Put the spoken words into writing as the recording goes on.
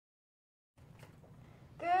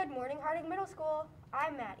Good morning, Harding Middle School.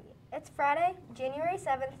 I'm Maddie. It's Friday, January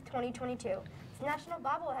 7th, 2022. It's National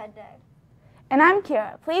Bobblehead Day. And I'm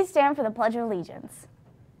Kira. Please stand for the Pledge of Allegiance.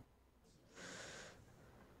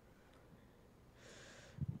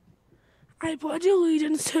 I pledge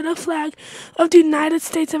allegiance to the flag of the United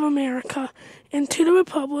States of America and to the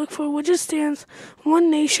republic for which it stands,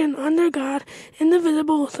 one nation, under God,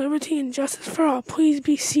 indivisible, with liberty and justice for all. Please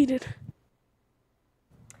be seated.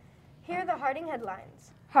 Here are the Harding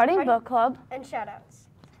headlines. Harding Book Club. And shoutouts.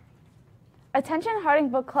 Attention Harding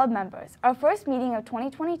Book Club members. Our first meeting of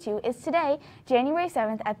 2022 is today, January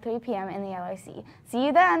 7th at 3 p.m. in the LIC. See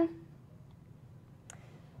you then.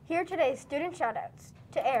 Here are today's student shoutouts.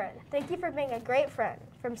 To Aaron, thank you for being a great friend,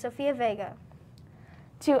 from Sophia Vega.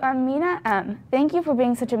 To Amina M., thank you for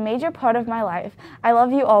being such a major part of my life. I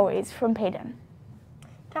love you always, from Peyton.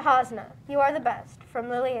 To Hasna, you are the best, from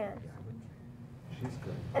Lillian.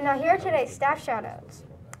 And now here are today's staff shoutouts.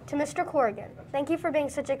 To Mr. Corrigan, thank you for being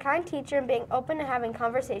such a kind teacher and being open to having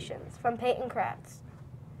conversations, from Peyton Kratz.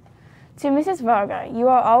 To Mrs. Varga, you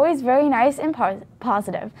are always very nice and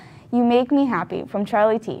positive. You make me happy, from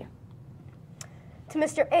Charlie T. To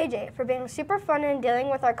Mr. AJ, for being super fun and dealing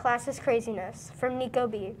with our class's craziness, from Nico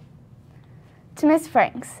B. To Miss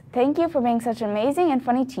Franks, thank you for being such an amazing and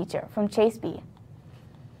funny teacher, from Chase B.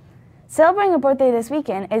 Celebrating a birthday this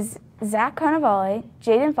weekend is Zach Carnavale,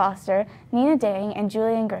 Jaden Foster, Nina Dang, and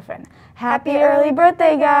Julian Griffin. Happy early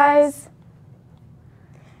birthday, guys!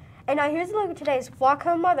 And now here's a look at today's Walk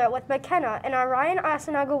Home Mother with McKenna in our Ryan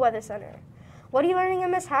Asinaga Weather Center. What are you learning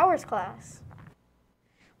in Miss Howard's class?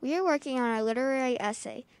 We are working on our literary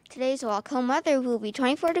essay. Today's Walk Home Weather will be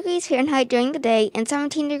 24 degrees Fahrenheit during the day and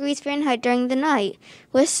 17 degrees Fahrenheit during the night,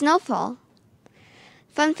 with snowfall.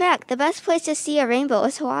 Fun fact, the best place to see a rainbow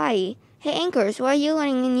is Hawaii. Hey Anchors, what are you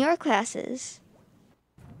learning in your classes?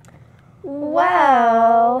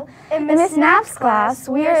 Well, in Miss Knapp's class,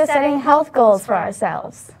 we are setting health goals for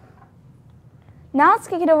ourselves. Now let's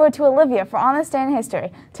kick it over to Olivia for On This Day in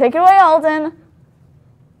History. Take it away, Alden.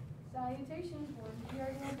 Salutations, boys. We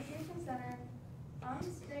are your Education Center. On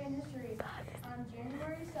this day in history, on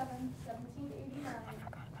January 7th, 1789,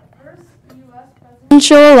 the first U.S.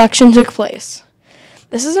 presidential election took place.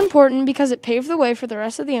 This is important because it paved the way for the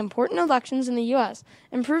rest of the important elections in the U.S.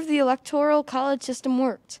 and proved the electoral college system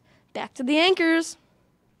worked. Back to the anchors.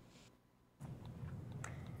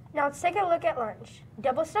 Now let's take a look at lunch.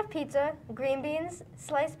 Double stuffed pizza, green beans,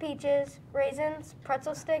 sliced peaches, raisins,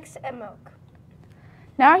 pretzel sticks, and milk.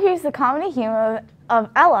 Now here's the comedy humor of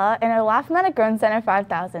Ella in her Laugh-O-Matic Grown Center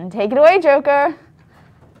 5000. Take it away, Joker.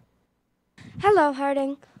 Hello,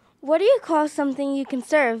 Harding. What do you call something you can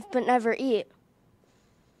serve but never eat?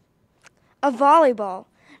 A volleyball.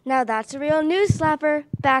 Now that's a real news slapper.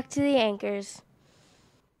 Back to the anchors.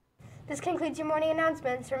 This concludes your morning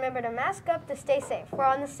announcements. Remember to mask up to stay safe. We're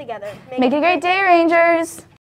all in this together. Make it a great day, Rangers.